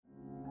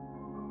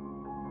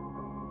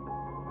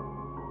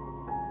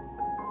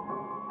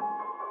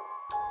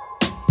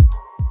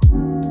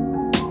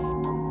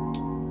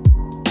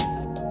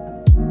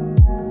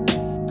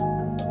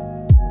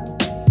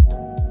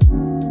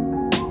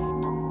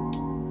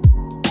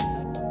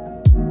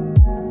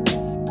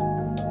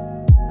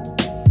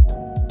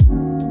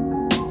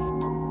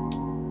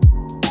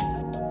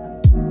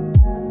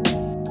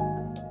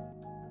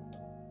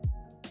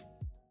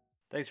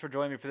Thanks for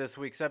joining me for this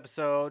week's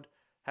episode.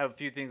 Have a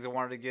few things I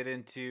wanted to get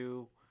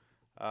into.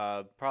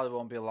 Probably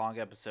won't be a long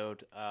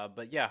episode,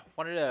 but yeah,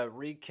 wanted to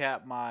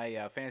recap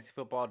my fantasy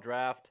football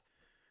draft.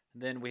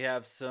 Then we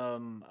have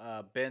some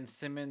Ben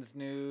Simmons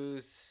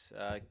news.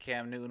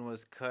 Cam Newton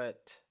was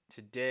cut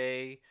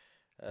today,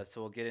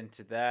 so we'll get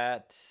into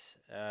that.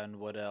 And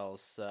what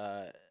else?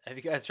 Have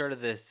you guys heard of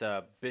this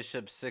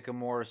Bishop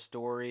Sycamore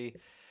story?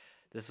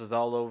 This was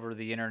all over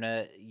the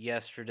internet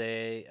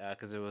yesterday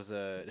because it was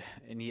an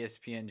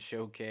ESPN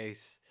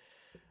showcase.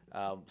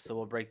 So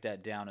we'll break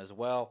that down as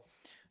well.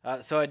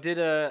 So I did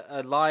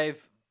a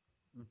live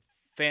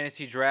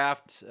fantasy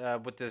draft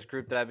with this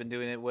group that I've been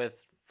doing it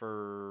with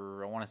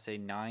for, I want to say,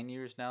 9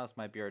 years now. This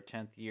might be our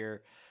 10th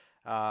year.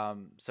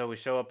 So we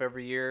show up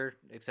every year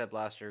except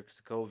last year because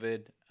of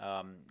COVID.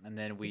 And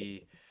then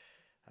we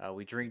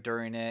drink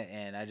during it.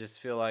 And I just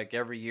feel like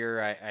every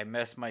year I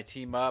mess my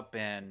team up,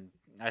 and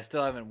I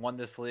still haven't won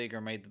this league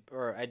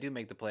or I do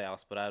make the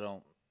playoffs, but I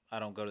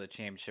don't go to the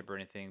championship or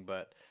anything.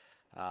 But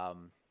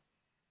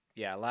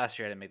yeah, last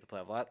year I didn't make the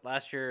playoff.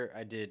 Last year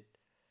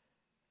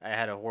I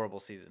had a horrible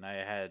season. I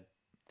had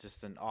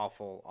just an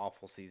awful,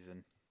 awful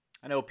season.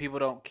 I know people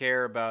don't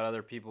care about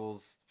other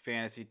people's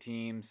fantasy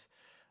teams,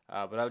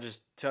 but I'll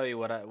just tell you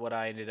what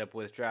I ended up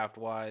with draft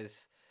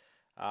wise.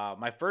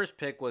 My first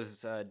pick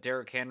was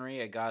Derrick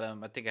Henry. I got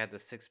him. I think I had the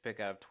sixth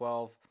pick out of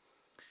 12.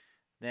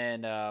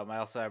 Then I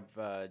also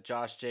have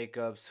Josh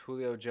Jacobs,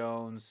 Julio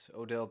Jones,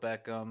 Odell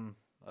Beckham,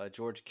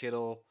 George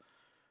Kittle,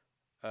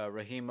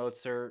 Raheem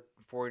Mostert,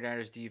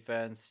 49ers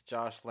defense,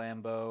 Josh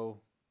Lambo.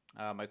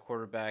 My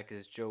quarterback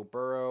is Joe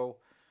Burrow.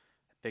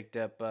 I picked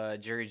up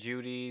Jerry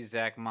Jeudy,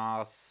 Zach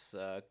Moss,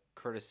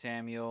 Curtis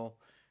Samuel,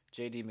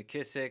 J.D.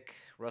 McKissick,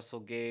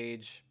 Russell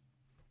Gage,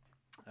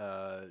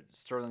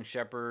 Sterling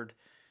Shepard.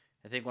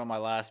 I think one of my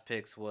last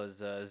picks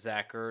was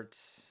Zach Ertz,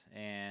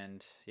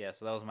 and yeah,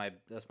 so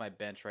that's my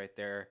bench right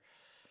there.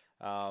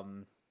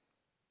 Um,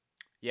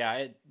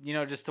 yeah,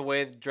 just the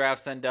way the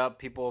drafts end up,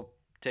 people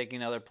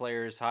taking other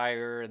players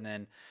higher, and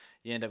then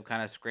you end up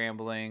kind of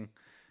scrambling.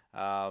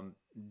 Um,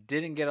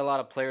 didn't get a lot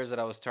of players that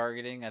I was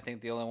targeting. I think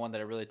the only one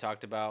that I really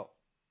talked about,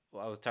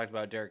 well, I was talking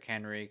about Derrick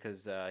Henry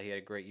because he had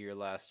a great year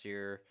last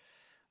year,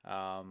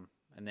 and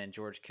then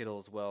George Kittle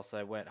as well. So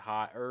I went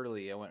hot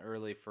early. I went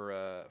early for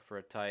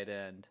a tight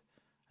end.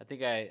 I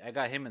think I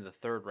got him in the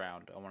third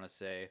round. I want to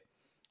say,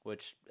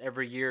 which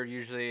every year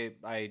usually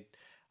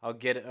I'll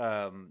get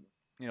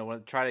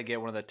try to get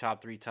one of the top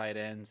three tight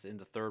ends in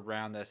the third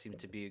round. That seemed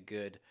to be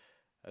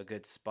a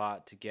good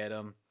spot to get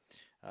them.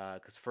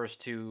 Because first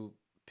two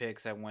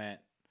picks I went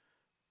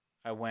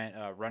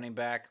running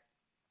back,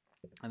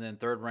 and then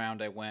third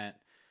round I went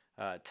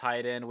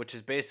tight end, which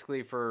is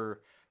basically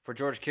for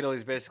George Kittle.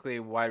 He's basically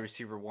wide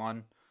receiver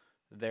one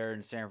there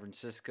in San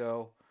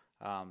Francisco.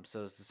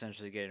 So it's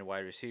essentially getting a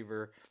wide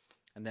receiver.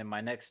 And then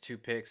my next two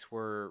picks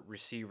were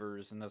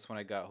receivers, and that's when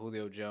I got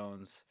Julio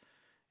Jones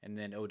and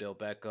then Odell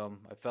Beckham.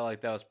 I felt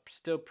like that was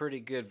still pretty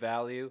good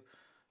value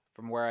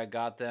from where I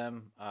got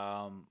them.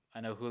 I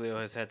know Julio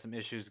has had some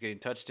issues getting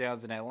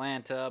touchdowns in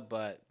Atlanta,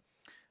 but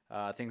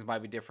things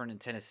might be different in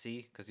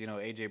Tennessee because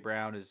AJ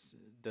Brown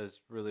does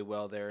really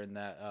well there in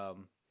that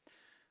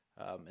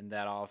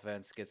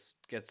offense. Gets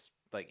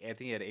like I think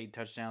he had 8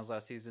 touchdowns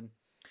last season.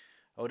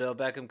 Odell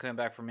Beckham coming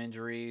back from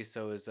injury,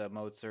 so is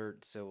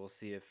Mozart. So we'll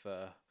see if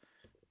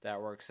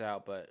that works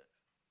out. But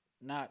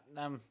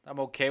I'm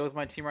okay with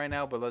my team right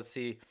now. But let's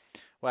see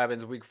what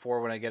happens week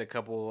 4 when I get a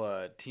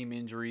couple team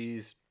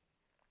injuries,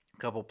 a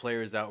couple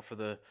players out for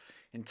the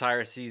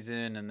entire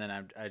season, and then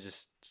I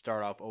just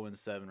start off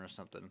 0-7 or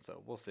something.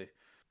 So we'll see.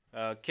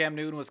 Cam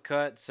Newton was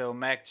cut, so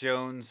Mac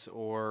Jones,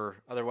 or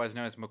otherwise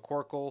known as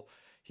McCorkle,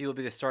 he will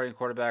be the starting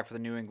quarterback for the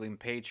New England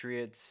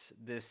Patriots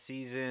this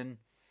season.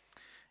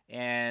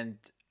 And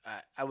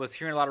I was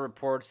hearing a lot of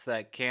reports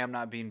that Cam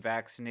not being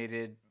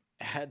vaccinated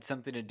had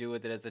something to do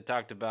with it. As I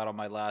talked about on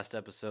my last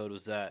episode,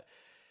 was that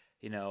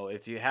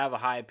if you have a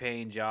high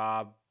paying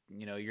job,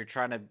 you're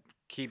trying to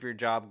keep your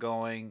job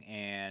going,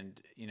 and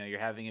you're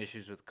having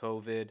issues with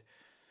COVID.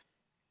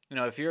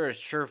 If you're a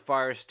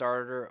surefire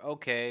starter,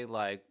 okay,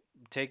 like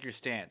take your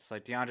stance.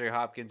 Like DeAndre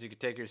Hopkins, you could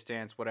take your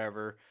stance,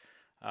 whatever.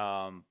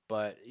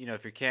 But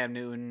if you're Cam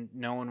Newton,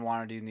 no one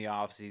wanted you in the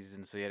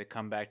offseason, so you had to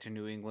come back to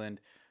New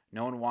England.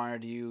 No one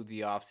wanted you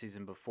the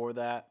offseason before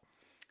that,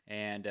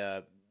 and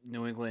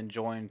New England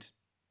joined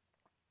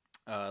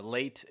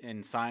late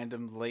and signed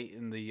him late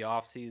in the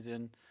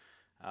offseason.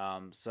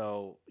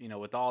 So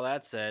with all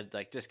that said,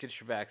 like just get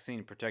your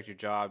vaccine, protect your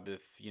job.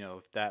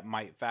 If that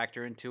might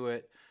factor into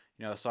it.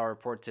 I saw a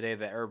report today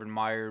that Urban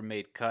Meyer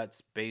made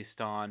cuts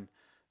based on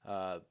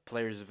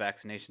players'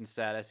 vaccination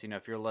status.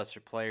 If you're a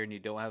lesser player and you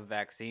don't have a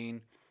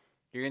vaccine,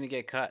 you're going to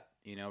get cut.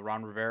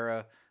 Ron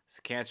Rivera is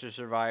a cancer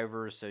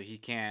survivor, so he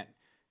can't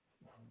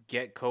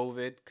get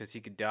COVID because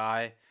he could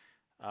die.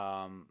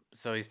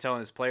 So he's telling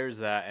his players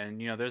that, and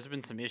there's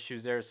been some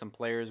issues there. Some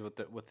players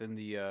within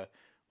the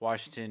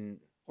Washington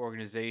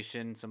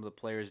organization, some of the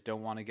players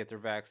don't want to get their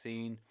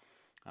vaccine,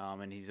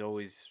 and he's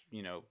always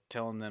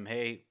telling them,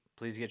 hey,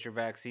 please get your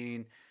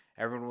vaccine.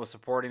 everyone was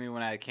supporting me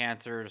when I had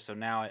cancer, so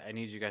now I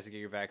need you guys to get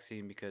your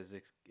vaccine because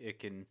it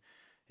can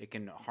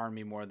harm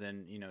me more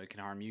than it can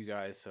harm you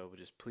guys. So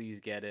just please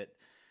get it.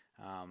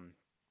 Um,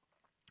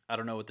 I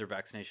don't know what their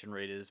vaccination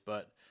rate is,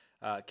 but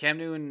Cam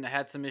Newton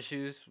had some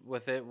issues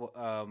with it.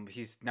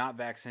 He's not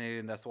vaccinated,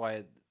 and that's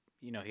why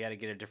he had to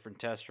get a different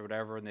test or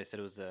whatever. And they said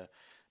it was a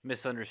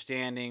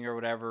misunderstanding or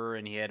whatever,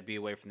 and he had to be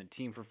away from the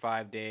team for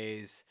 5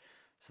 days.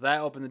 So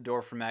that opened the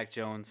door for Mac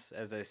Jones.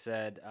 As I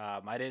said,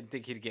 I didn't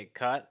think he'd get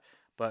cut,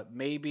 but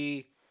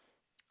maybe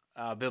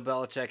Bill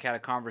Belichick had a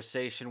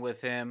conversation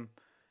with him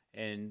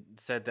and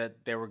said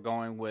that they were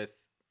going with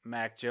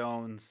Mac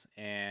Jones,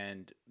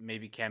 and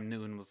maybe Cam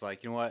Newton was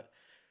like, you know what?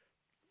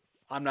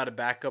 I'm not a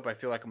backup. I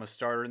feel like I'm a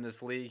starter in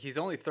this league. He's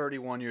only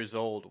 31 years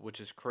old,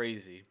 which is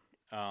crazy.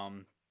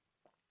 Um,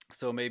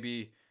 so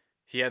maybe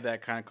he had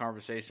that kind of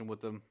conversation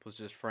with him, was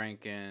just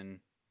frank, and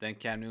then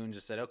Cam Newton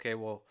just said, okay,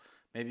 well,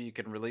 maybe you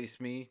can release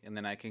me, and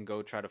then I can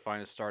go try to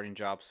find a starting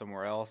job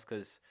somewhere else,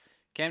 because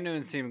Cam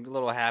Newton seemed a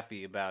little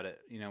happy about it,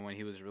 when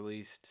he was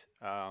released.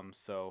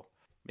 So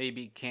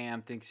maybe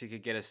Cam thinks he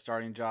could get a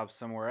starting job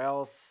somewhere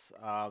else.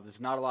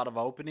 There's not a lot of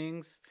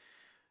openings.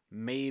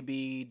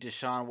 Maybe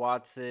Deshaun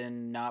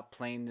Watson not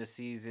playing this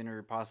season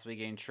or possibly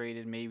getting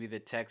traded. Maybe the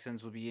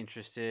Texans would be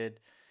interested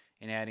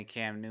in adding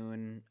Cam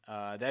Newton.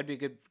 That'd be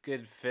a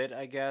good fit,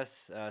 I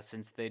guess,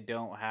 since they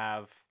don't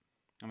have.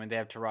 I mean, they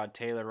have Tyrod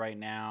Taylor right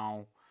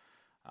now,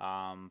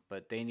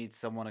 but they need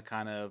someone to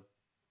kind of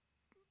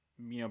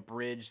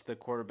bridge the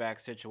quarterback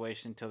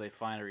situation until they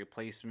find a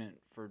replacement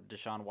for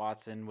Deshaun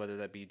Watson, whether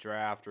that be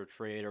draft or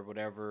trade or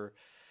whatever.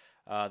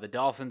 The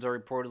Dolphins are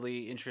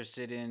reportedly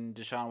interested in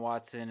Deshaun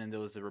Watson, and there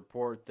was a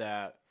report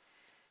that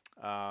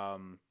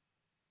um,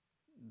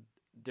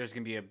 there's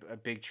going to be a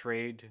big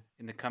trade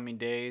in the coming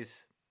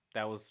days.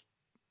 That was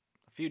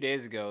a few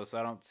days ago, so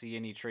I don't see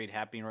any trade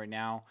happening right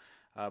now.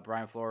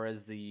 Brian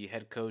Flores, the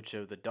head coach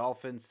of the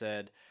Dolphins,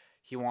 said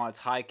he wants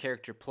high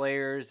character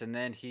players, and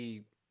then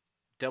he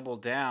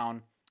doubled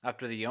down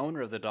after the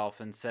owner of the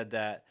Dolphins said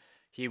that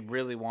he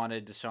really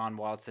wanted Deshaun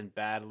Watson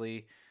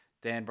badly.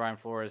 Then Brian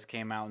Flores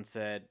came out and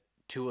said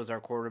Tua's our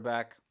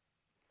quarterback.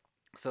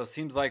 So it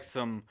seems like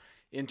some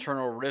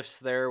internal rifts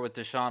there with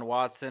Deshaun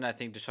Watson. I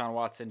think Deshaun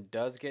Watson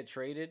does get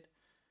traded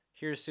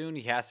here soon.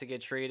 He has to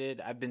get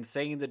traded. I've been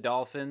saying the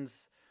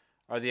Dolphins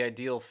are the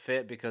ideal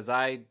fit because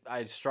I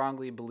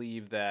strongly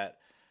believe that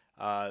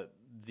uh,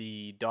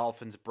 the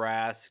Dolphins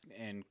brass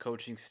and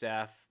coaching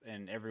staff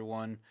and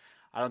everyone,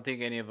 I don't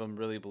think any of them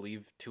really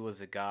believe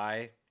Tua's a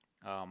guy.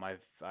 I've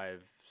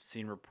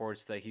seen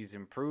reports that he's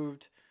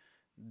improved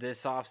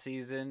this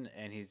offseason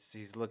and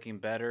he's looking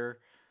better.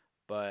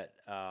 But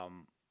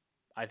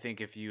I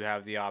think if you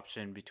have the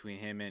option between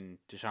him and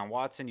Deshaun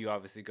Watson, you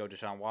obviously go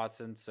Deshaun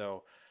Watson.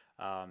 So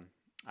um,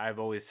 I've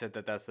always said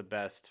that that's the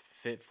best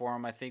fit for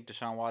him. I think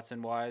Deshaun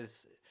Watson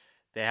wise,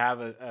 they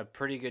have a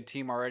pretty good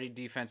team already.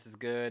 Defense is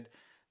good.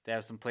 They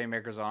have some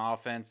playmakers on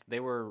offense. They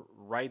were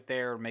right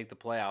there to make the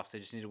playoffs. They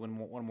just need to win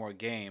one more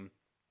game.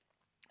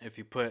 If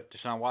you put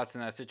Deshaun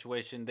Watson in that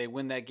situation, they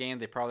win that game.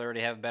 They probably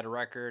already have a better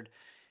record,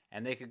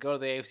 and they could go to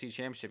the AFC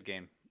Championship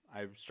game.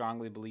 I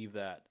strongly believe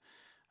that.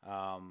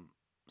 Um,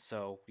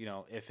 so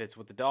if it's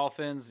with the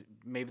Dolphins,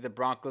 maybe the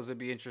Broncos would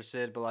be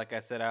interested. But like I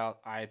said,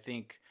 I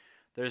think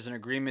there's an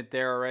agreement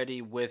there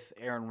already with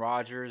Aaron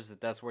Rodgers that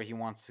that's where he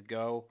wants to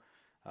go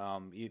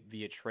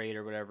via trade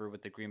or whatever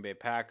with the Green Bay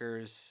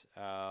Packers.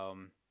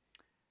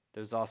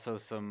 There's also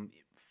some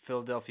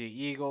Philadelphia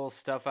Eagles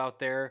stuff out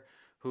there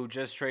who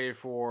just traded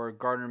for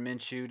Gardner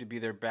Minshew to be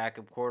their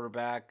backup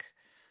quarterback.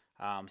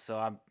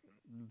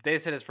 They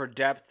said it's for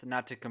depth,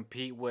 not to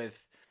compete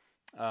with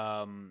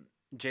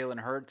Jalen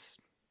Hurts.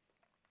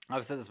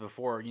 I've said this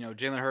before.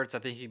 Jalen Hurts, I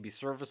think he'd be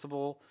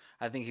serviceable.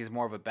 I think he's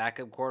more of a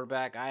backup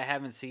quarterback. I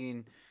haven't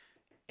seen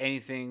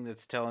anything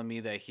that's telling me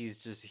that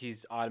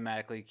he's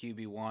automatically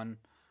QB1.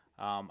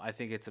 I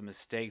think it's a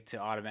mistake to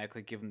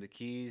automatically give him the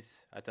keys.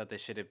 I thought they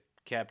should have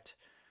kept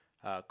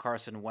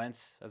Carson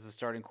Wentz as a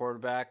starting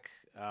quarterback.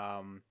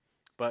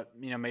 But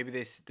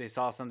maybe they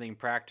saw something in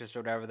practice or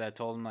whatever that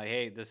told him like,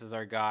 hey, this is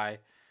our guy.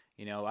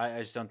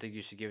 I just don't think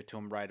you should give it to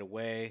him right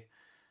away.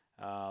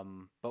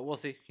 But we'll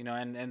see.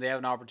 And they have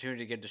an opportunity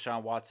to get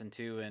Deshaun Watson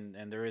too,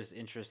 and there is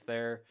interest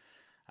there.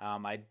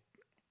 I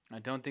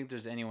don't think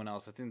there's anyone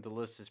else. I think the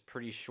list is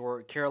pretty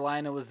short.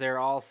 Carolina was there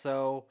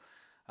also,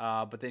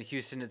 but then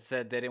Houston had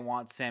said they didn't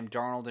want Sam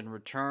Darnold in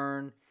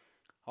return.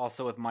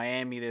 Also with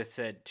Miami, they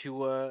said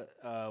Tua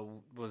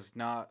was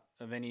not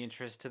of any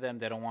interest to them.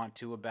 They don't want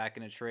Tua back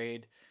in a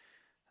trade.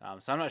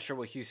 So I'm not sure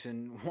what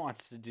Houston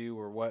wants to do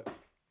or what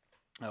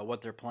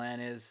their plan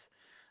is.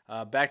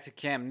 Back to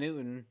Cam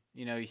Newton,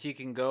 he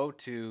can go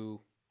to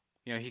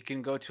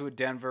a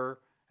Denver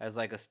as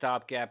like a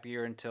stopgap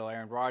year until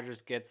Aaron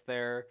Rodgers gets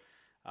there.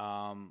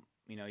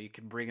 You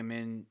can bring him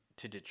in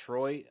to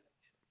Detroit.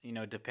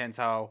 Depends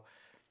how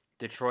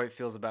Detroit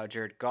feels about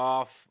Jared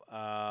Goff.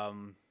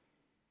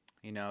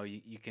 He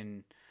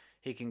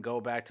can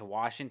go back to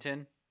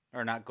Washington,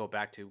 or not go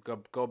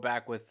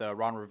back with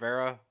Ron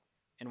Rivera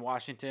in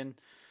Washington.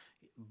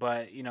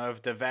 But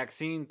if the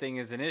vaccine thing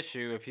is an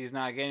issue, if he's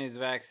not getting his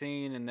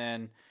vaccine, and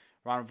then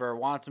Ron Rivera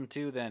wants him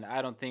to, then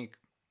I don't think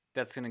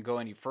that's going to go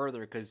any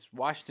further because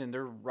Washington,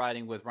 they're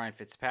riding with Ryan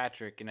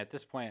Fitzpatrick, and at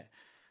this point,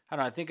 I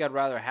don't know. I think I'd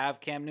rather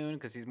have Cam Newton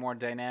because he's more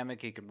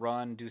dynamic. He can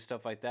run, do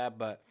stuff like that.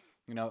 But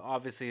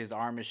obviously his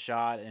arm is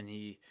shot, and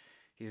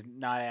he's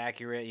not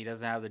accurate. He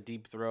doesn't have the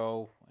deep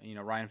throw.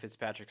 Ryan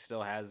Fitzpatrick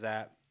still has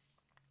that.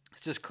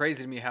 It's just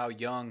crazy to me how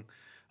young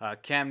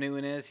Cam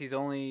Newton is. He's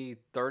only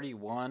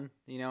 31,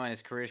 and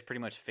his career's pretty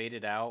much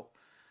faded out.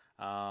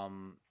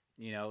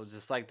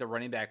 Just like the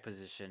running back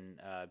position,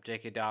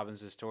 J.K.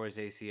 Dobbins restored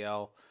his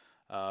ACL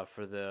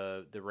for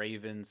the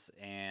Ravens,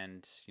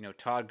 and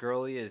Todd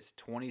Gurley is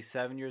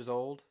 27 years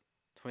old,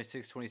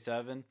 26,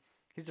 27.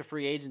 He's a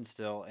free agent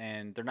still,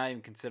 and they're not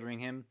even considering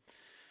him.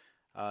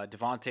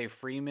 Devontae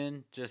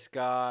Freeman just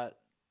got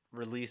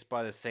released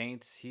by the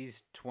Saints.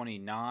 He's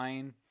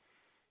 29.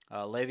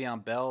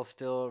 Le'Veon Bell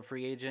still a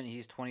free agent.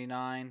 He's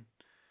 29.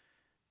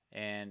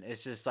 And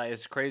it's just like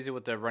it's crazy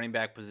with the running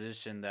back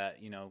position that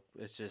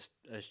it's just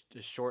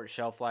a short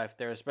shelf life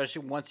there,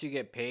 especially once you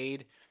get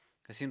paid.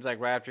 It seems like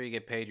right after you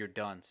get paid, you're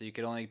done. So you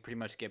could only pretty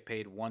much get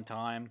paid one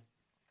time.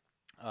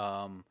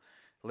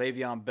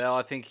 Le'Veon Bell,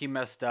 I think he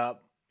messed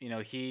up.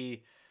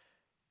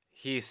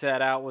 He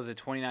sat out. Was it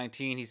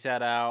 2019? He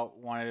sat out.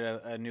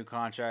 Wanted a new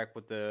contract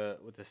with the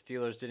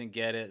Steelers. Didn't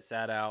get it.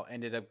 Sat out.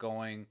 Ended up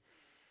going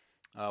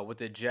with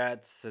the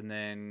Jets, and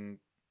then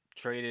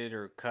traded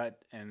or cut,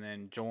 and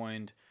then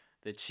joined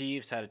the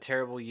Chiefs. Had a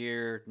terrible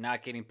year.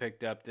 Not getting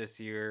picked up this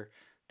year.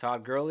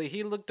 Todd Gurley,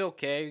 he looked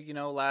okay,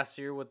 last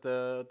year with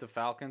the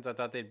Falcons. I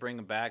thought they'd bring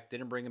him back.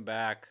 Didn't bring him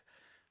back.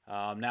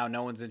 Now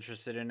no one's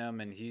interested in him,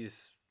 and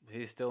he's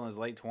still in his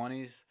late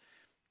 20s.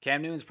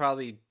 Cam Newton's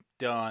probably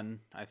done,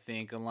 I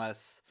think,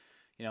 unless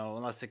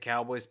the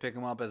Cowboys pick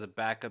him up as a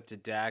backup to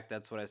Dak.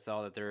 That's what I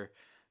saw, that they're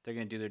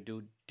going to do their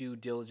due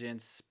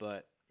diligence,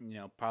 but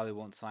probably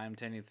won't sign him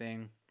to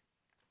anything.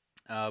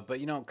 But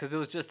because it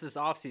was just this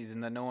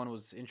offseason that no one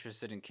was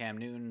interested in Cam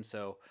Newton,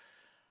 so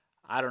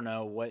I don't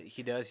know what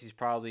he does. He's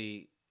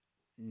probably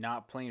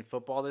not playing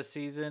football this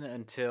season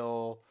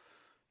until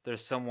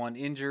there's someone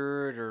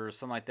injured or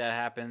something like that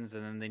happens,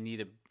 and then they need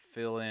to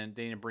fill in.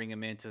 They need to bring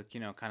him in to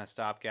kind of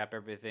stopgap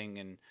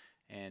everything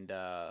and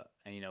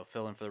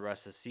fill in for the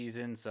rest of the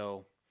season.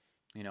 So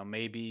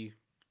maybe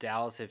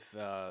Dallas, if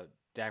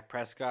Dak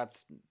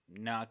Prescott's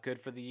not good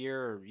for the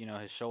year, or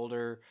his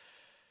shoulder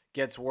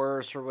gets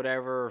worse or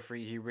whatever, or if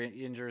he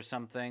injures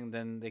something,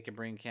 then they can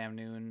bring Cam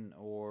Newton,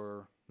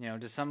 or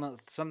just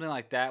something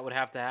like that would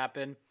have to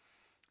happen.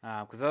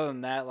 Because other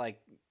than that, like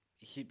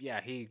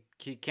he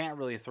can't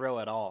really throw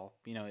at all.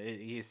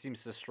 He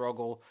seems to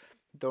struggle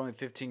throwing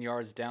 15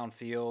 yards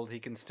downfield. He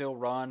can still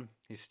run.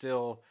 He's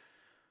still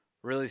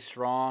really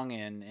strong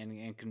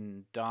and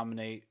can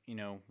dominate.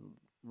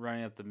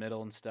 Running up the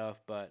middle and stuff,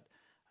 but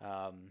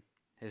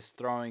his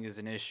throwing is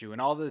an issue, and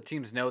all the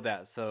teams know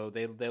that. So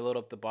they load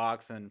up the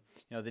box, and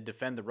they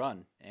defend the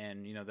run,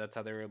 and that's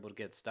how they were able to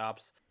get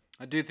stops.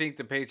 I do think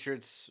the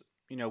Patriots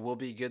will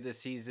be good this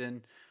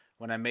season.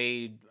 When I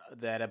made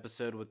that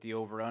episode with the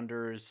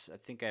over-unders, I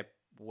think I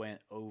went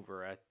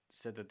over. I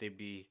said that they'd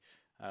be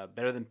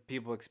better than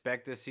people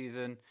expect this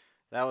season.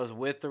 That was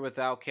with or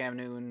without Cam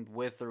Newton,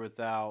 with or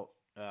without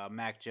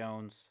Mac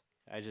Jones.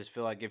 I just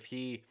feel like if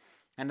he,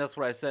 and that's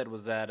what I said,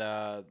 was that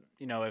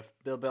if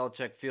Bill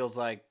Belichick feels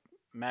like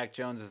Mac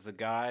Jones is the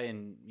guy,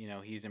 and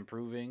he's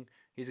improving,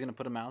 he's going to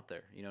put him out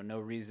there. No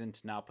reason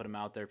to not put him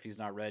out there if he's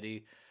not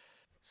ready.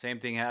 Same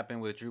thing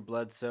happened with Drew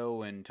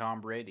Bledsoe and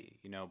Tom Brady.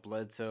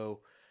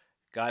 Bledsoe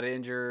got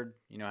injured,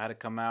 had to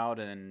come out,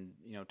 and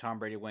Tom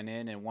Brady went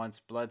in, and once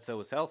Bledsoe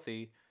was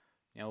healthy,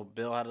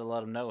 Bill had to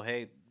let him know,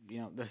 hey,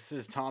 this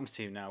is Tom's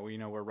team now.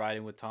 We're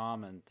riding with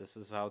Tom, and this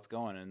is how it's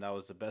going, and that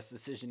was the best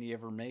decision he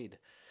ever made.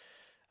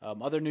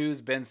 Other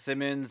news: Ben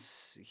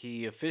Simmons,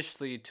 he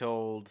officially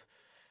told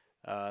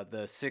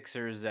the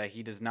Sixers that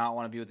he does not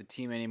want to be with the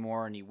team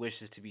anymore, and he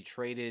wishes to be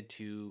traded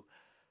to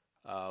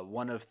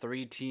one of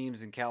three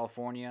teams in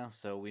California.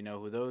 So we know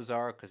who those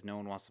are because no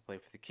one wants to play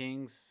for the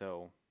Kings.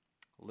 So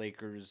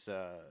Lakers,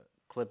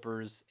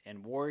 Clippers,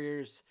 and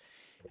Warriors.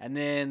 And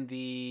then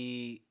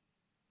the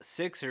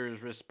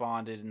Sixers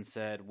responded and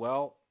said,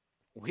 well,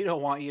 we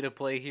don't want you to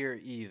play here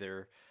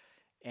either.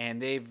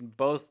 And they've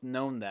both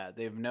known that.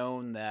 They've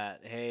known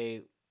that,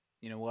 hey,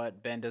 you know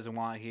what, Ben doesn't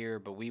want here,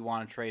 but we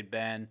want to trade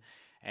Ben.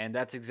 And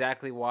that's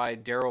exactly why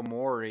Daryl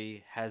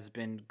Morey has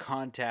been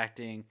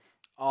contacting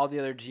all the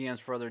other GMs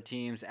for other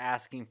teams,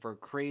 asking for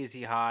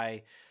crazy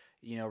high,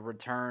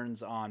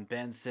 returns on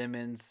Ben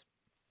Simmons,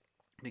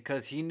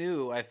 because he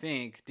knew, I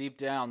think, deep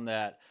down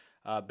that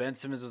Ben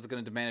Simmons was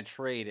going to demand a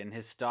trade, and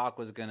his stock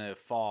was going to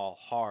fall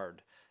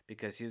hard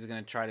because he was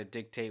going to try to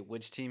dictate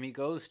which team he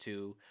goes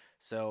to.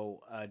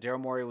 So Daryl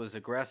Morey was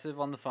aggressive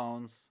on the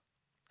phones,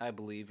 I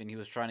believe, and he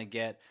was trying to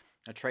get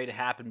a trade to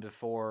happen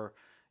before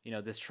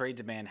this trade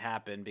demand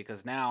happened,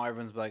 because now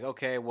everyone's like,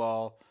 okay,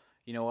 well,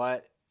 you know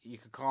what? You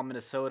could call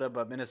Minnesota,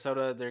 but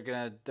Minnesota,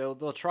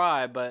 they'll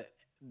try, but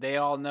they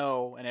all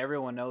know, and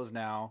everyone knows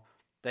now,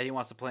 that he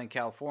wants to play in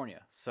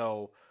California.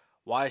 So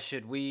why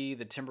should we,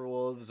 the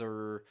Timberwolves,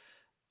 or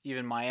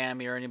even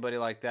Miami or anybody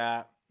like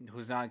that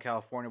who's not in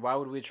California, why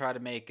would we try to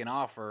make an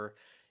offer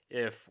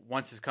if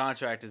once his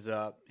contract is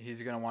up,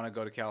 he's going to want to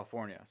go to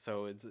California?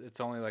 So it's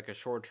only like a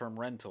short term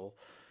rental.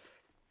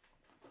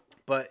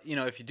 But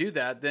if you do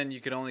that, then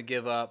you could only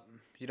give up.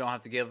 You don't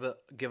have to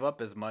give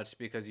up as much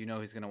because he's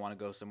going to want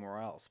to go somewhere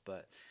else.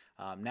 But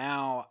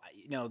now,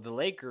 the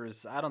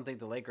Lakers. I don't think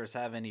the Lakers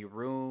have any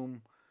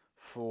room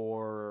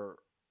for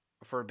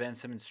for Ben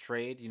Simmons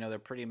trade. They're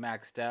pretty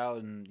maxed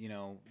out, and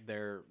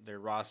their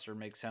roster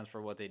makes sense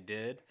for what they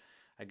did.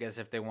 I guess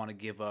if they want to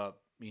give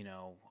up,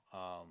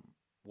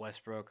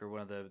 Westbrook or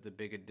one of the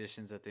big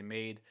additions that they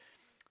made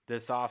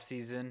this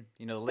offseason.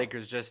 The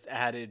Lakers just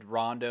added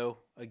Rondo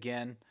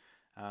again.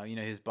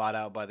 He's bought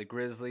out by the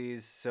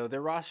Grizzlies. So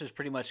their roster is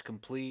pretty much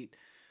complete.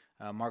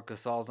 Marc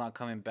Gasol's not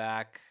coming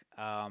back.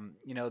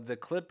 The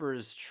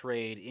Clippers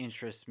trade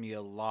interests me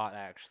a lot,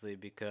 actually,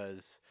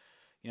 because,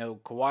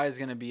 Kawhi is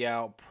going to be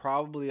out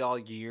probably all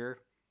year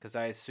because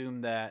I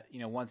assume that,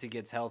 once he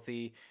gets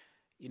healthy,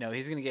 he's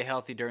going to get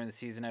healthy during the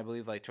season, I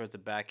believe, like towards the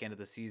back end of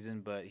the season,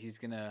 but he's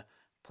going to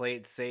play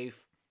it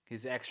safe.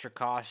 He's extra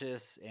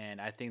cautious, and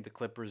I think the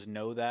Clippers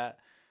know that.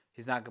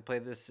 He's not going to play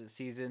this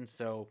season,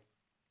 so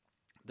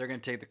they're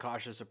going to take the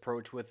cautious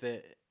approach with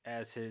it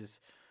as his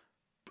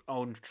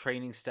own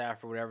training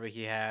staff or whatever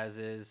he has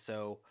is.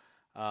 So,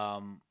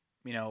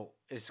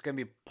 it's going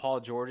to be Paul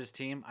George's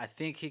team. I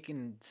think he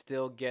can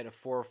still get a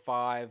 4 or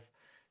 5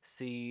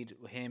 seed,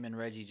 him and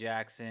Reggie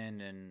Jackson,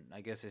 and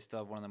I guess they still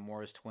have one of the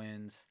Morris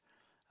twins.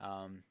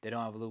 They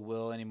don't have Lou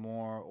Will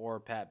anymore or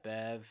Pat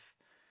Bev.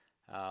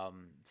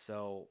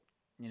 So,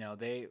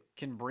 they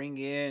can bring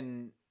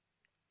in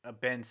a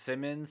Ben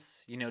Simmons,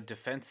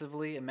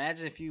 defensively.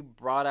 Imagine if you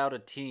brought out a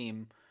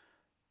team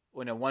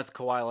once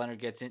Kawhi Leonard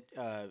gets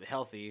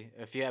healthy.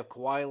 If you have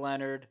Kawhi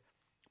Leonard,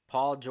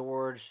 Paul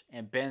George,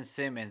 and Ben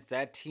Simmons,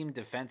 that team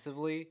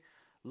defensively,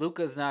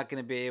 Luka's not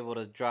going to be able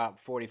to drop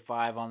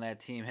 45 on that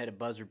team, hit a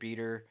buzzer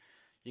beater.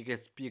 You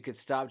could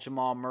stop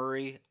Jamal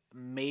Murray.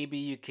 Maybe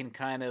you can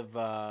kind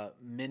of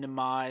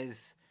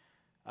minimize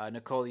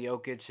Nikola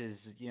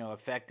Jokic's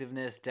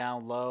effectiveness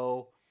down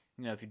low.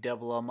 If you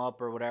double him up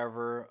or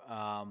whatever.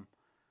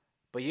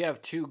 But you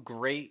have two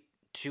great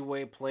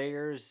two-way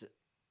players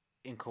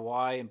in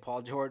Kawhi and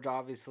Paul George,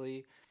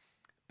 obviously.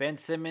 Ben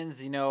Simmons,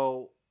 he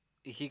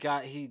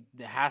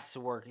has to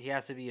work. He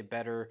has to be a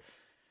better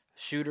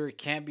shooter. He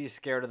can't be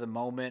scared of the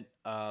moment.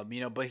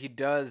 But he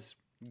does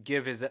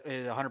give his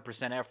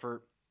 100%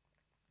 effort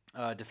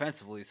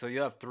defensively. So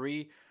you have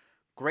three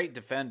great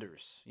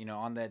defenders,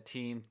 on that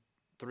team.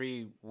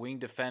 Three wing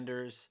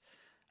defenders.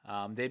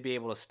 They'd be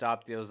able to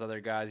stop those other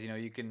guys.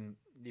 You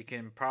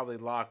can probably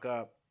lock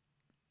up,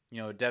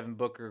 Devin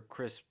Booker,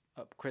 Chris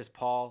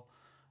Paul,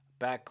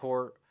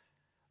 backcourt.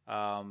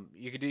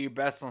 You could do your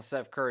best on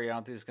Steph Curry. I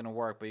don't think it's going to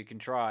work, but you can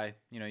try.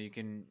 You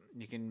can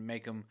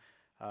make him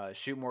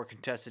shoot more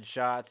contested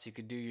shots. You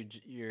could do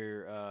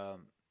a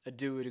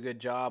good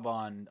job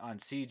on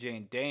CJ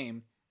and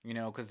Dame.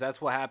 Because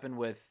that's what happened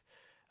with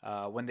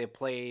when they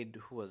played.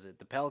 Who was it?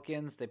 The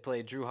Pelicans. They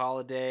played Drew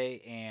Holiday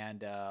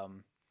and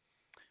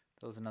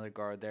there was another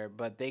guard there,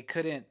 but they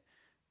couldn't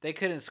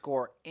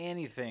score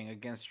anything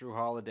against Drew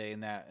Holiday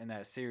in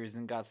that series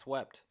and got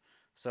swept.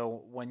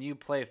 So when you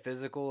play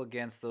physical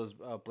against those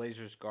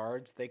Blazers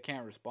guards, they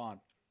can't respond.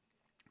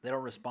 They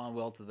don't respond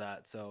well to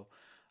that. So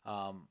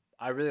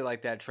I really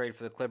like that trade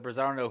for the Clippers.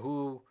 I don't know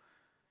who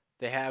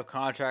they have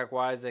contract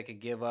wise they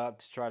could give up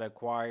to try to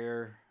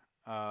acquire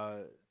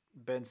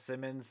Ben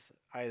Simmons.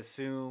 I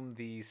assume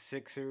the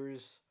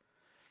Sixers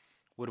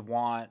would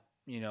want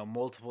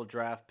multiple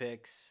draft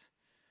picks.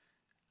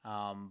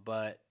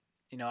 But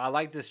I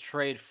like this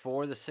trade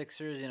for the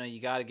Sixers.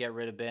 You got to get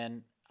rid of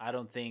Ben. I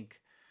don't think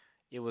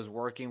it was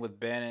working with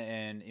Ben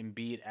and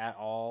Embiid at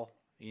all.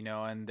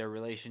 And their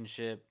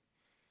relationship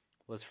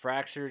was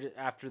fractured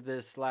after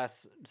this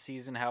last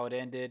season, how it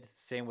ended.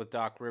 Same with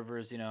Doc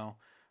Rivers.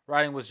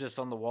 Writing was just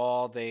on the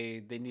wall.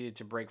 They needed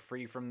to break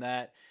free from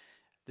that.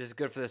 This is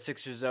good for the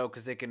Sixers though,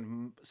 because they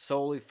can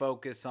solely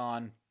focus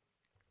on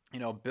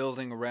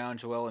building around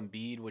Joel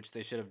Embiid, which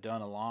they should have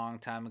done a long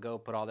time ago,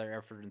 put all their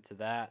effort into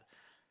that.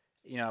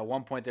 At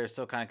one point they're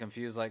still kind of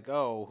confused, like,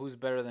 oh, who's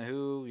better than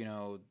who?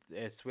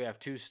 We have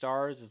 2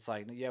 stars. It's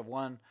like you have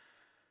one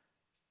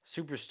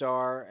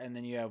superstar, and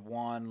then you have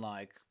one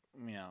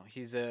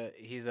he's a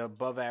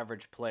above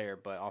average player,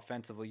 but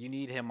offensively, you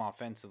need him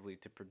offensively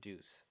to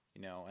produce.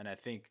 And I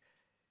think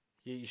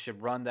you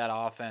should run that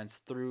offense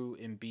through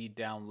Embiid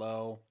down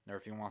low, or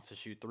if he wants to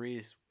shoot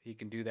threes, he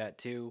can do that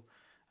too.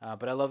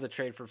 But I love the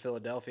trade for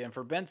Philadelphia. And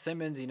for Ben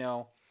Simmons,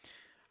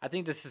 I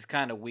think this is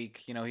kind of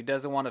weak. He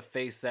doesn't want to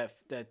face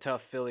that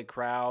tough Philly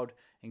crowd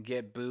and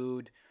get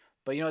booed.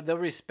 But, they'll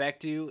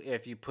respect you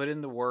if you put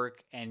in the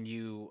work and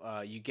you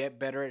get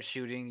better at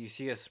shooting. You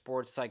see a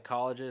sports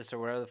psychologist or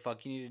whatever the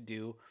fuck you need to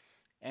do.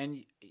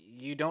 And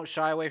you don't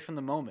shy away from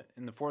the moment.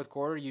 In the fourth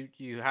quarter,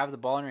 you have the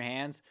ball in your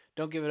hands.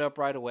 Don't give it up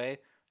right away.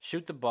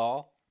 Shoot the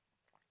ball.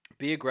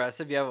 Be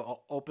aggressive. You have an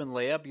open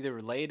layup,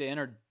 either lay it in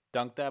or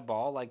dunk that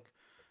ball. Like,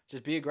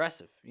 just be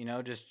aggressive.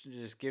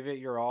 Just give it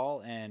your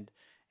all and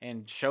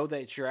show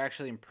that you're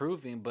actually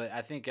improving. But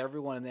I think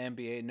everyone in the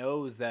NBA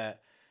knows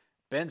that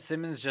Ben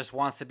Simmons just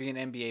wants to be an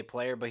NBA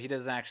player, but he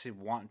doesn't actually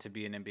want to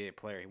be an NBA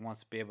player. He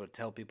wants to be able to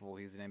tell people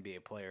he's an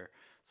NBA player.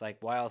 It's like,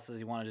 why else does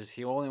he want to just?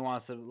 He only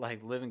wants to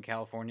like live in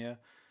California,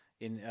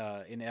 in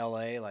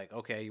LA. Like,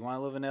 okay, you want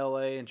to live in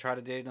LA and try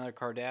to date another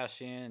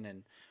Kardashian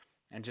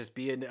and just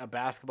be a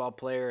basketball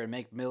player and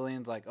make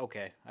millions. Like,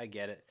 okay, I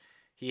get it.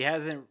 He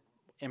hasn't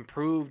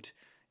improved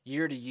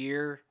year to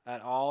year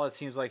at all. It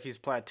seems like he's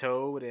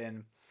plateaued,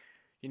 and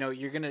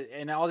you're gonna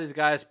and all these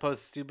guys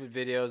post stupid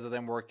videos of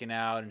them working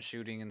out and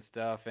shooting and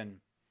stuff, and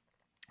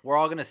we're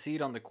all gonna see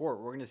it on the court.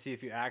 We're gonna see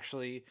if you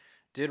actually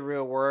did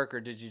real work or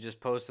did you just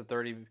post a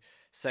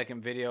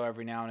 30-second video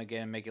every now and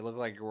again and make it look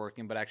like you're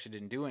working, but actually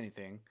didn't do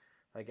anything.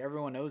 Like,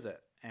 everyone knows it,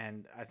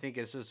 and I think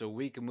it's just a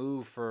weak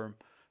move for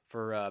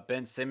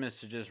Ben Simmons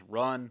to just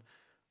run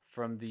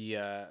from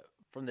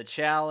the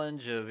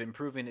challenge of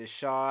improving his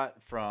shot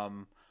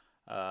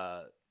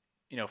uh,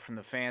 from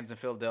the fans in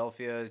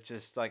Philadelphia. It's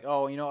just like,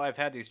 oh, I've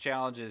had these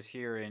challenges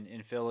here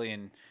in Philly,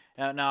 and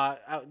now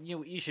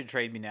you should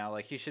trade me now.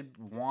 Like, he should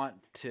want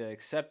to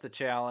accept the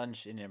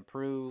challenge and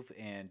improve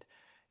and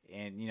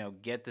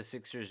get the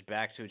Sixers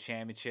back to a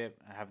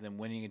championship, have them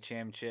winning a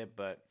championship.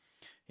 But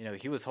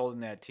he was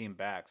holding that team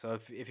back. So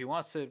if he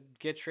wants to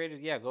get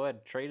traded, yeah, go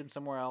ahead, trade him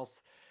somewhere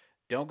else.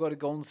 Don't go to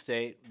Golden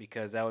State,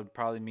 because that would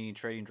probably mean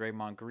trading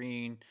Draymond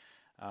Green.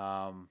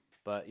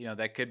 But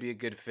that could be a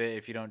good fit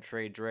if you don't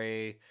trade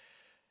Dre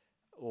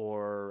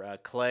or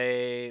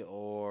Clay,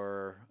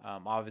 or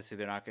obviously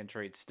they're not going to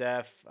trade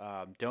Steph.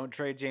 Don't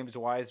trade James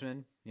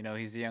Wiseman.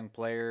 He's a young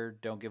player.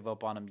 Don't give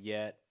up on him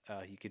yet.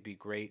 He could be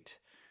great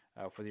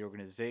for the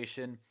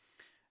organization.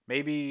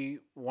 Maybe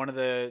one of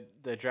the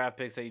draft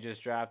picks that you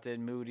just drafted,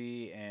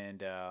 Moody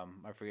and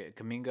I forget,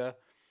 Kaminga.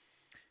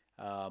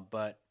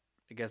 But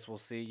I guess we'll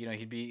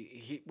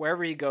see.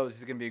 Wherever he goes,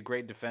 he's going to be a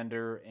great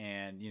defender,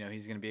 and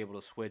he's going to be able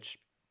to switch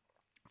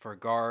for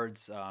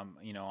guards.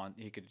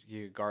 He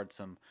could guard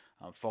some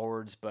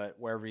forwards, but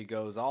wherever he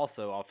goes,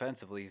 also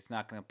offensively, he's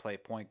not going to play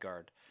point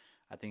guard.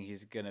 I think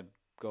he's going to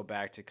go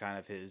back to kind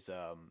of his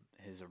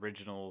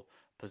original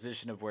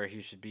position of where he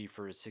should be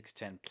for a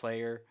 6'10"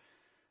 player.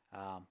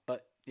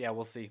 But yeah,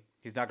 we'll see.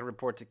 He's not going to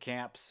report to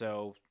camp,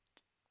 so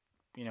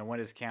when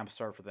does camp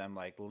start for them?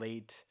 Like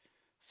late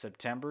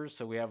September,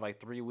 so we have like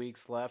 3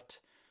 weeks left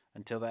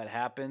until that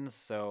happens.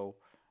 So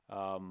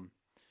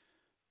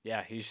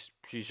yeah, he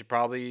should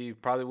probably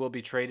will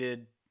be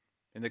traded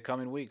in the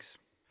coming weeks.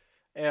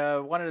 I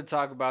wanted to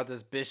talk about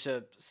this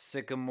Bishop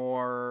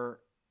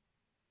Sycamore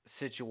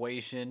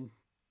situation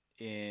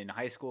in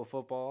high school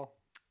football.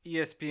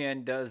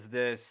 ESPN does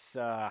this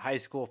high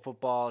school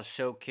football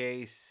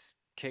showcase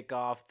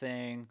kickoff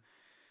thing,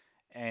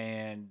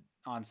 and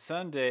on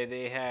Sunday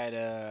they had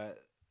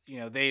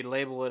they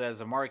label it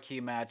as a marquee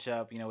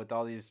matchup, with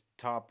all these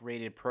top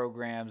rated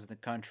programs in the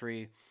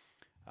country.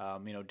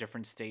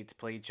 Different states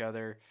play each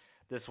other.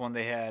 This one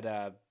they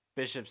had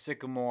Bishop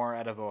Sycamore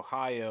out of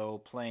Ohio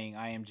playing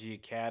IMG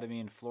Academy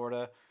in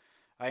Florida.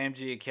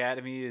 IMG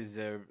Academy is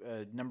a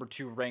number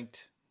 2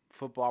 ranked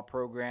football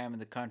program in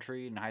the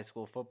country in high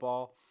school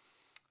football.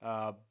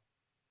 Uh,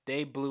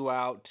 they blew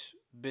out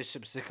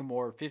Bishop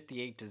Sycamore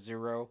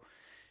 58-0.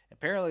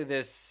 Apparently,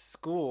 this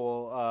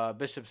school,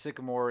 Bishop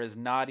Sycamore, is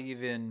not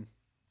even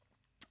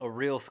a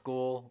real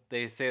school.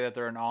 They say that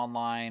they're an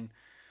online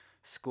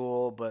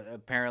school, but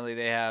apparently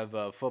they have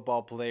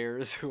football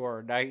players who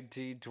are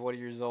 19, 20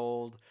 years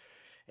old,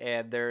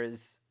 and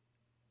there's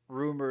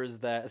rumors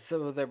that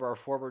some of them are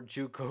former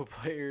JUCO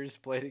players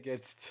played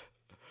against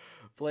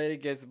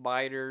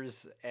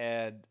minors,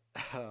 and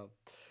uh,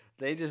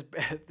 they just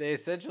they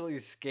essentially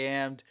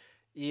scammed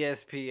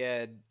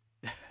ESPN.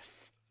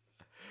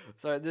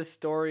 So this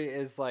story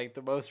is like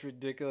the most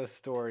ridiculous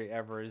story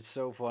ever. It's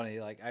so funny.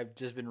 Like, I've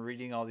just been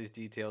reading all these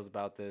details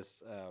about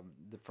this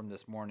from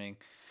this morning.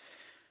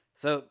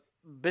 So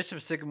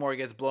Bishop Sycamore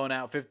gets blown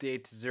out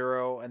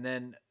 58-0, and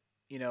then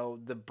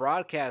the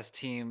broadcast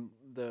team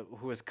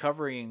who was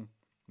covering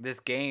this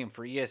game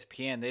for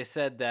ESPN, they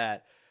said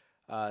that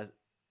uh,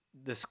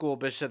 the school,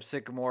 Bishop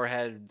Sycamore,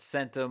 had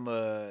sent them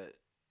a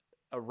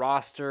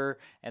roster,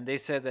 and they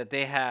said that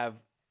they have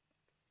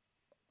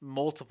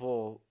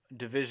multiple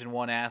Division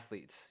One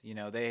athletes.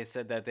 They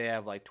said that they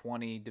have like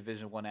 20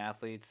 Division One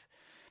athletes,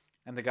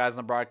 and the guys on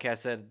the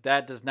broadcast said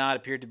that does not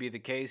appear to be the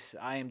case.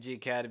 IMG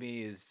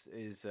Academy is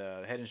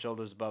head and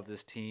shoulders above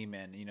this team,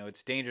 and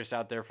it's dangerous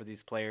out there for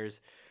these players.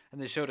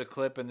 And they showed a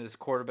clip, and this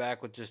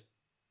quarterback with just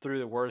threw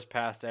the worst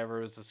pass ever.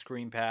 It was a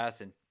screen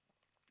pass, and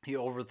he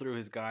overthrew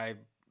his guy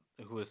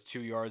who was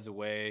 2 yards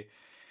away.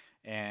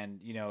 And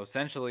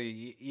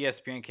essentially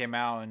ESPN came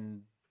out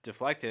and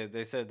deflected.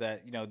 They said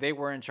that they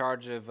were in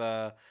charge of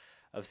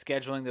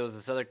scheduling. There was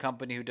this other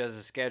company who does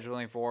the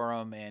scheduling for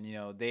them, and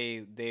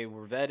they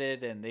were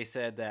vetted, and they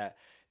said that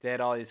they had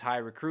all these high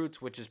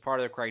recruits, which is part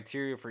of the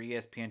criteria for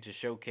ESPN to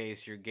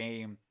showcase your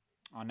game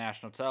on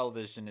national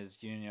television is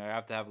you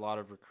have to have a lot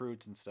of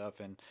recruits and stuff,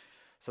 and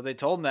so they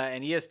told them that,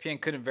 and ESPN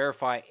couldn't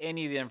verify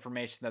any of the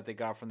information that they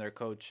got from their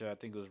coach. I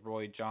think it was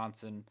Roy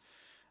Johnson.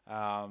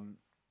 Um,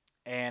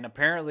 and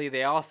apparently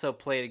they also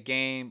played a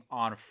game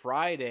on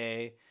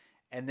Friday,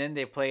 and then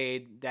they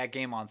played that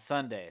game on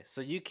Sunday.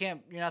 So you're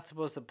not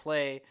supposed to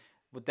play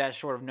with that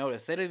short of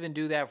notice. They don't even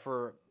do that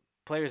for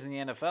players in the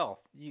NFL.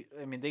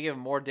 I mean, they give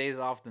them more days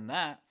off than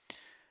that.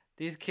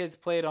 These kids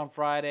played on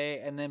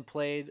Friday and then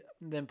play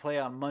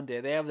on Monday.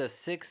 They have the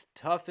sixth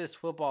toughest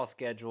football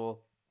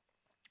schedule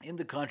in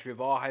the country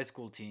of all high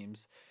school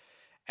teams.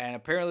 And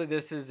apparently,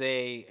 this is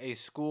a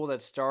school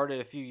that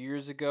started a few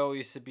years ago. It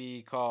used to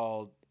be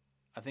called,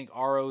 I think,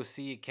 ROC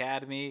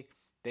Academy.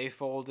 They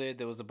folded.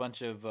 There was a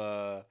bunch of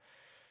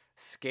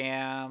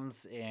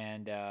scams,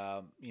 and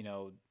the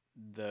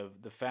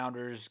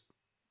founders,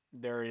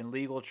 they're in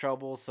legal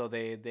trouble, so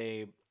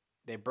they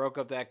broke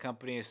up that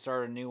company and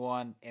started a new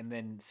one. And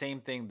then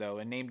same thing though,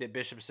 and named it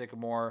Bishop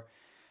Sycamore.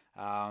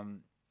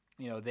 Um,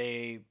 you know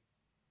they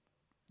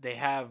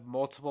have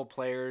multiple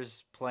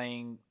players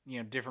playing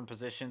different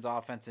positions,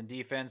 offense and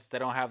defense. They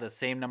don't have the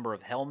same number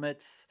of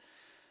helmets.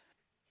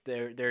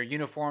 Their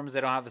uniforms,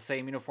 they don't have the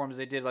same uniforms.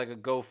 They did like a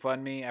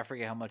GoFundMe. I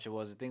forget how much it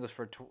was. I think it was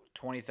for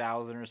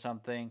 20,000 or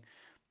something.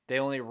 They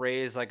only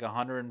raised like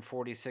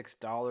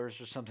 $146 or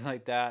something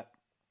like that.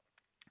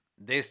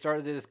 They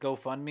started this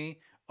GoFundMe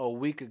a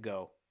week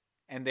ago,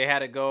 and they had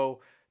to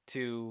go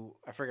to,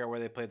 I forget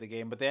where they played the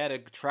game, but they had to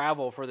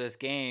travel for this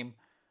game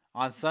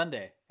on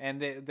Sunday,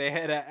 and they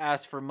had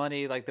asked for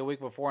money like the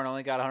week before and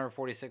only got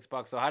 146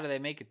 bucks. So how did they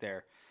make it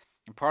there?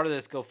 And part of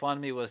this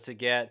GoFundMe was to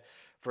get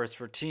first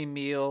for team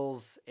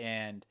meals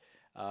and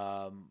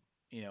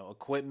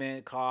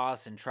equipment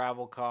costs and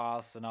travel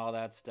costs and all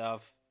that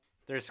stuff.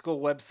 Their school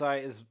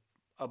website is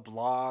a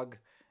blog.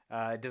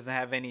 It doesn't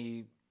have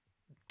any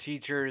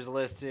teachers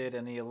listed,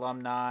 any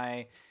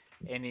alumni,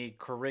 any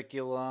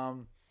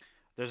curriculum.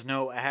 There's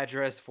no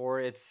address for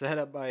it. It's set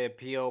up by a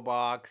PO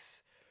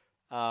box.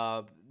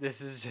 This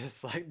is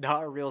just like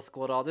not a real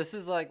school at all. This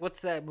is like,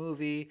 what's that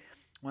movie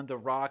when The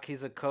Rock,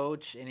 he's a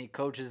coach and he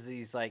coaches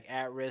these like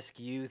at-risk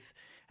youth,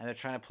 and they're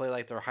trying to play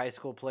like they're high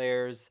school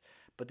players,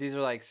 but these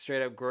are like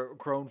straight up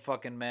grown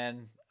fucking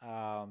men.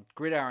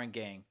 Gridiron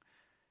Gang.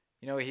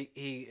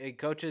 He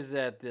coaches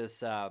at this.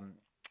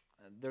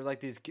 They're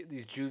like these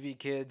juvie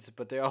kids,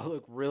 but they all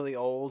look really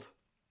old.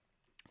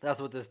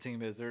 That's what this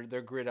team is.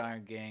 They're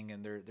Gridiron Gang,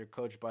 and they're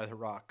coached by The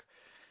Rock.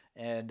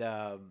 And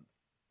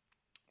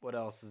what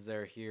else is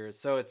there here?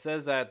 So it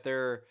says that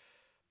their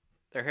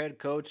head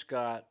coach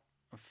got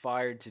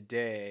fired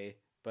today,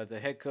 but the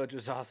head coach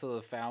was also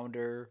the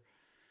founder.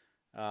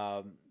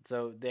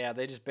 So yeah,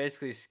 they just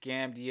basically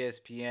scammed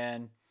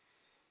ESPN,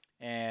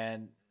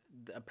 and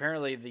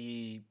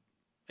apparently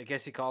I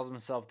guess he calls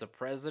himself the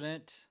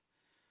president.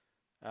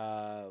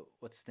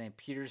 What's his name?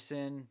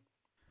 Peterson.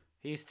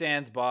 He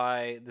stands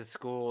by the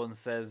school and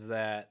says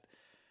that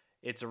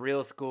it's a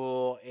real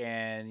school,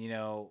 and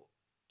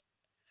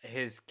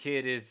his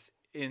kid is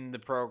in the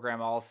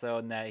program also,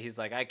 and that he's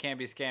like, I can't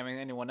be scamming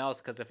anyone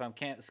else, because if I'm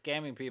can't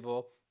scamming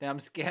people, then I'm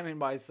scamming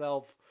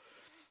myself.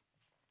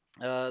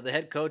 The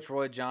head coach,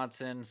 Roy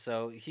Johnson,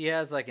 so he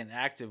has like an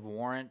active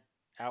warrant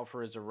out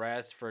for his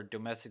arrest for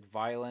domestic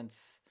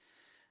violence.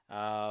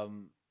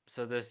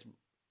 So this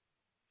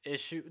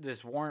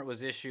warrant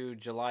was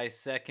issued July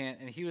 2nd,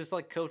 and he was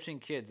like coaching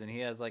kids, and he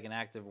has like an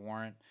active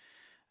warrant.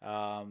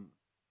 Um,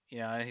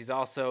 and he's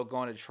also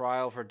going to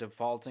trial for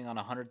defaulting on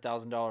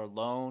 $100,000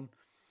 loan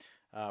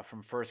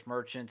from First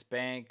Merchants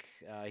Bank.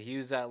 He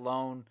used that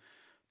loan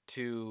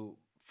to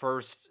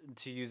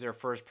use their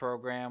first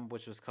program,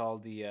 which was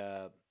called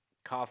the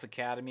Koff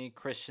Academy,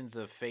 Christians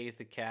of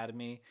Faith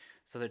Academy.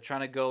 So they're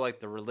trying to go like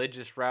the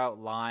religious route,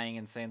 lying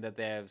and saying that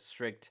they have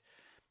strict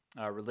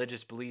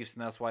religious beliefs,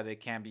 and that's why they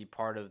can't be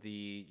part of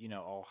the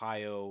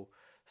Ohio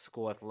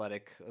School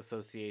Athletic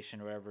Association,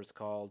 or whatever it's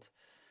called.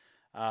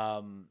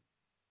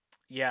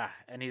 Yeah,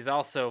 and he's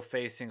also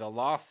facing a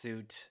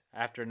lawsuit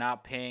after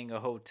not paying a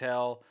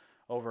hotel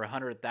over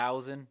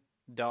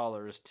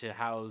 $100,000 to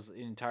house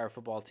an entire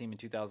football team in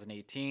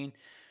 2018.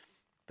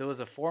 There was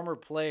a former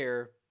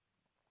player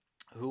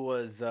who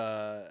was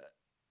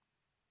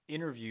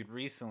interviewed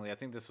recently. I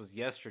think this was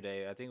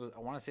yesterday. I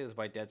want to say it was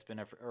by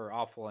Deadspin or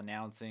Awful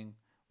Announcing,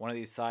 one of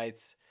these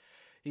sites.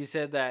 He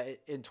said that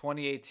in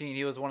 2018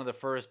 he was one of the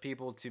first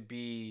people to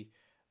be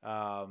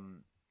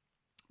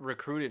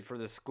recruited for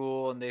the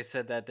school, and they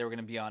said that they were going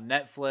to be on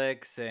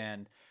Netflix,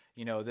 and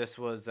this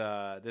was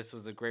a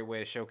great way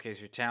to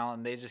showcase your talent.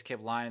 And they just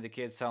kept lying to the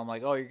kids, telling them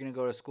like, oh, you're going to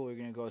go to school, you're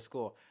going to go to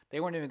school.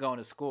 They weren't even going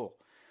to school,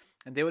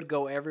 and they would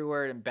go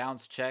everywhere and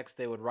bounce checks.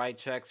 They would write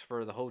checks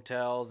for the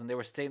hotels, and they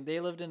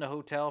lived in a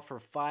hotel for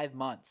 5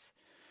 months.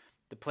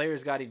 The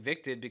players got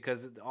evicted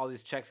because all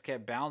these checks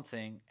kept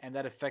bouncing, and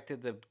that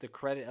affected the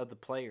credit of the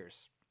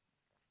players.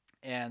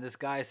 And this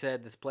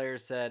player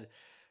said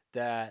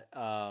that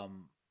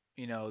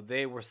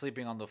they were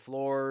sleeping on the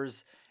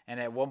floors, and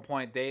at one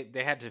point they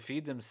had to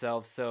feed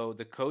themselves, so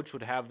the coach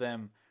would have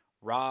them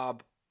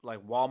rob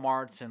like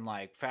Walmarts and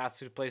like fast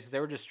food places. They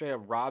were just straight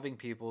up robbing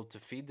people to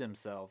feed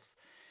themselves,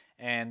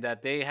 and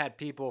that they had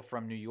people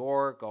from New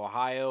York,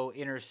 Ohio,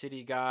 inner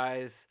city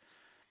guys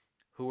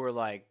who were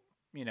like,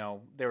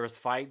 there was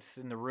fights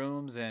in the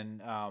rooms,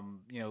 and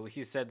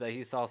he said that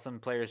he saw some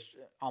players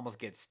almost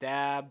get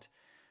stabbed,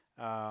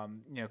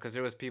 because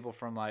there was people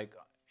from like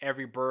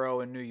every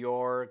borough in New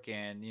York,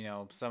 and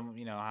some,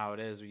 how it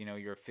is,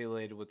 you're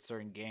affiliated with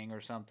certain gang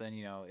or something.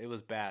 It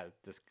was bad.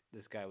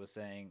 This guy was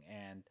saying,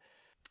 and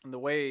the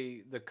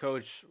way the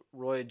coach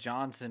Roy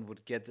Johnson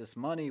would get this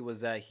money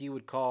was that he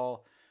would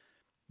call.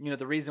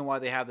 The reason why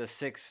they have the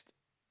sixth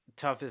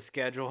toughest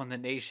schedule in the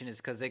nation is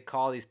because they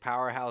call these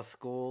powerhouse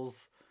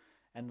schools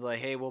and they're like,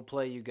 hey, we'll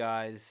play you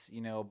guys,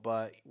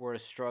 but we're a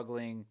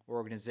struggling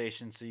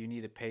organization, so you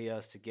need to pay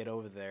us to get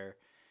over there.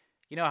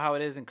 You know how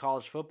it is in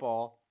college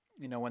football.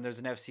 When there's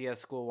an FCS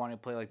school wanting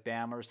to play like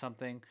Bama or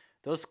something,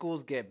 those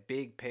schools get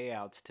big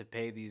payouts to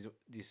pay these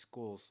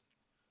schools,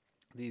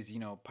 these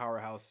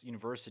powerhouse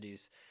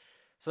universities.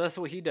 So that's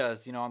what he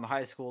does, on the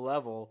high school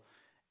level,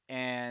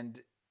 and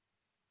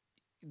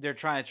they're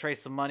trying to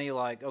trace the money.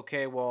 Like,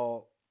 okay,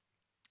 well,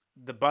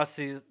 the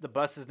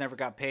buses never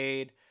got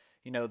paid.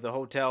 The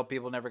hotel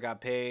people never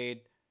got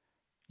paid.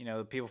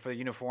 The people for the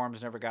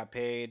uniforms never got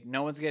paid.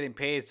 No one's getting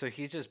paid, so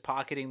he's just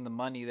pocketing the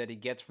money that he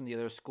gets from the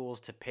other schools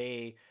to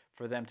pay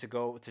for them to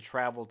go to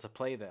travel to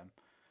play them.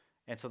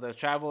 And so they'll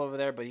travel over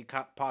there, but he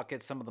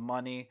pockets some of the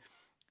money,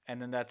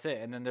 and then that's it.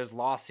 And then there's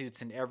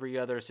lawsuits in every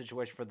other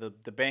situation for the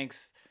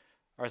banks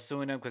are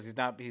suing him because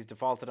he's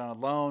defaulted on a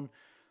loan.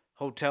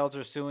 Hotels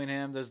are suing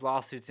him. There's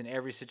lawsuits in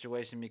every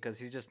situation because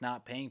he's just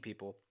not paying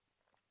people.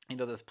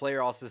 This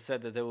player also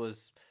said that there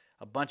was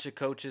a bunch of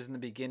coaches in the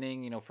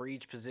beginning, for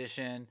each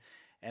position.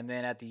 And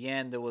then at the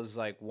end, there was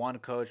like one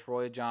coach,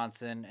 Roy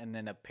Johnson, and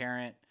then a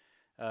parent,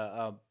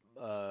 a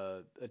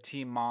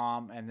team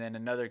mom, and then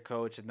another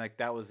coach. And like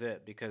that was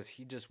it because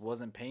he just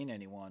wasn't paying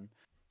anyone.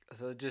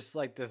 So just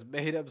like this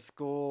made up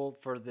school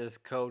for this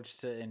coach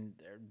to, and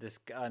this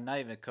not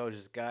even a coach,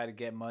 this guy to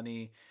get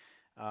money.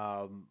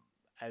 Um,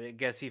 I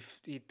guess he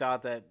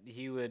thought that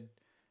he would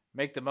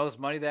make the most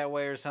money that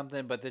way or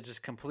something, but they're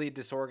just complete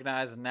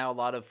disorganized. And now a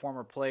lot of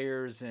former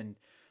players and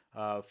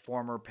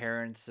former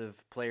parents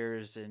of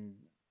players and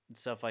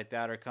stuff like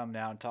that are coming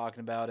out and talking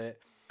about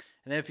it.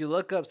 And then if you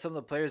look up some of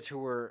the players who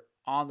were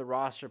on the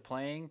roster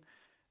playing,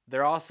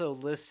 they're also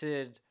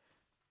listed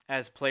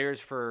as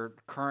players for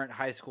current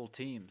high school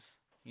teams.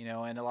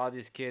 And a lot of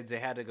these kids, they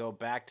had to go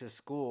back to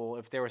school.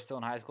 If they were still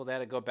in high school, they had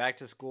to go back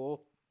to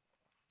school,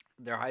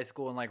 their high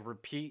school, and like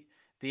repeat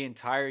the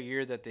entire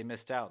year that they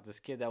missed out. This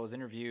kid that was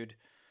interviewed,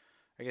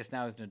 I guess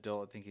now he's an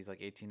adult. I think he's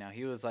like 18 now.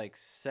 He was like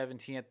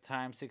 17 at the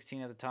time,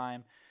 16 at the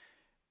time.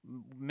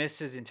 Missed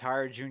his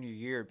entire junior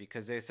year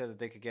because they said that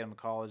they could get him to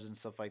college and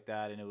stuff like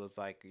that. And it was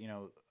like,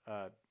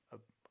 a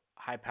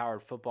high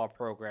powered football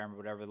program or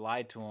whatever. They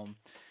lied to him.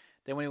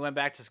 Then when he went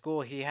back to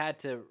school, he had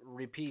to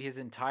repeat his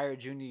entire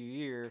junior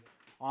year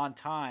on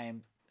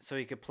time so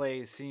he could play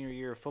his senior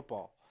year of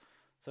football.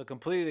 So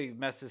completely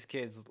messed this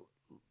kid's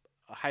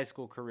high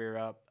school career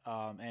up,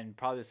 and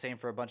probably the same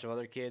for a bunch of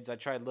other kids. I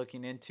tried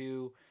looking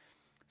into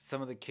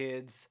some of the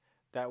kids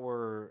that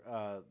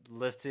were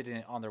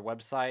listed on their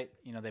website.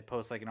 They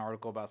post like an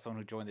article about someone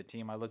who joined the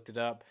team. I looked it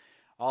up.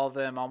 All of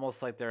them,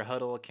 almost like their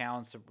huddle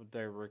accounts,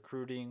 their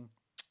recruiting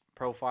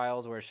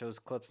profiles where it shows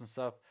clips and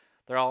stuff.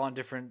 They're all on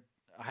different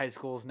high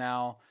schools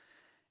now,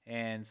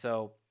 and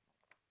so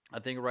I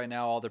think right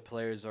now all their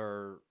players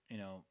are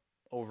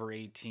over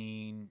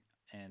 18,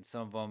 and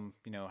some of them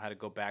had to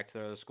go back to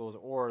their other schools,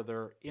 or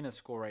they're in a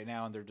school right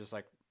now and they're just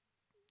like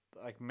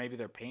maybe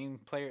they're paying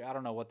player. I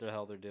don't know what the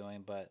hell they're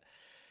doing, but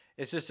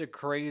it's just a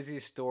crazy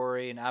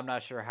story, and I'm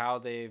not sure how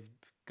they've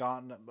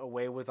gotten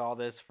away with all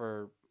this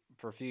for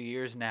a few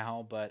years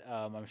now, but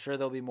I'm sure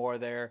there'll be more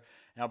there,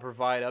 and I'll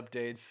provide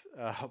updates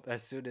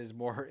as soon as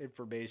more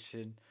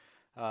information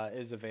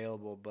is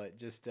available. But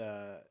just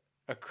a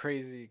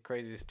crazy,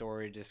 crazy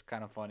story. Just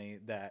kind of funny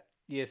that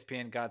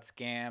ESPN got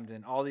scammed,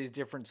 and all these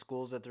different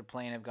schools that they're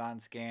playing have gotten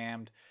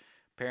scammed.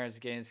 Parents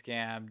getting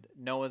scammed.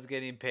 No one's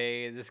getting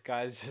paid. This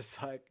guy's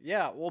just like,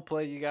 yeah, we'll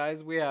play you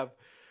guys. We have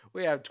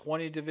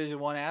 20 Division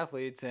One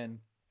athletes, and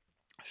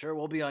sure,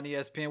 we'll be on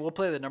ESPN. We'll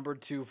play the number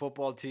 2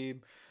 football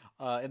team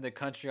in the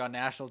country on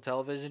national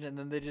television, and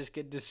then they just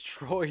get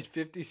destroyed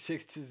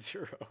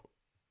 56-0.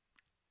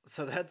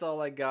 So that's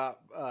all I got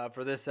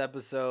for this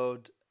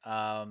episode.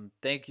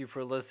 Thank you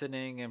for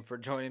listening and for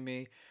joining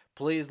me.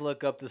 Please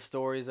look up the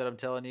stories that I'm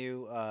telling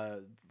you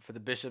for the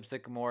Bishop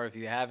Sycamore. If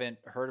you haven't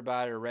heard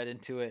about it or read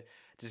into it,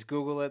 just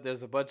Google it.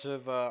 There's a bunch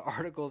of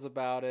articles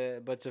about it,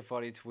 a bunch of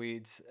funny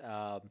tweets.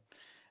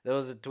 There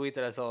was a tweet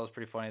that I saw that was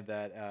pretty funny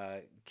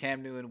that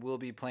Cam Newton will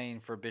be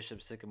playing for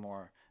Bishop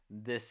Sycamore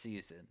this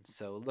season.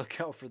 So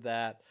look out for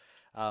that.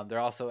 They're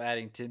also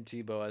adding Tim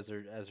Tebow as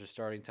their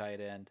starting tight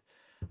end.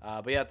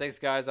 But yeah, thanks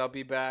guys. I'll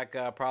be back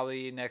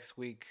probably next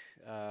week.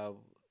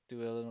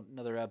 Do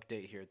another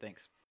update here.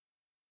 Thanks.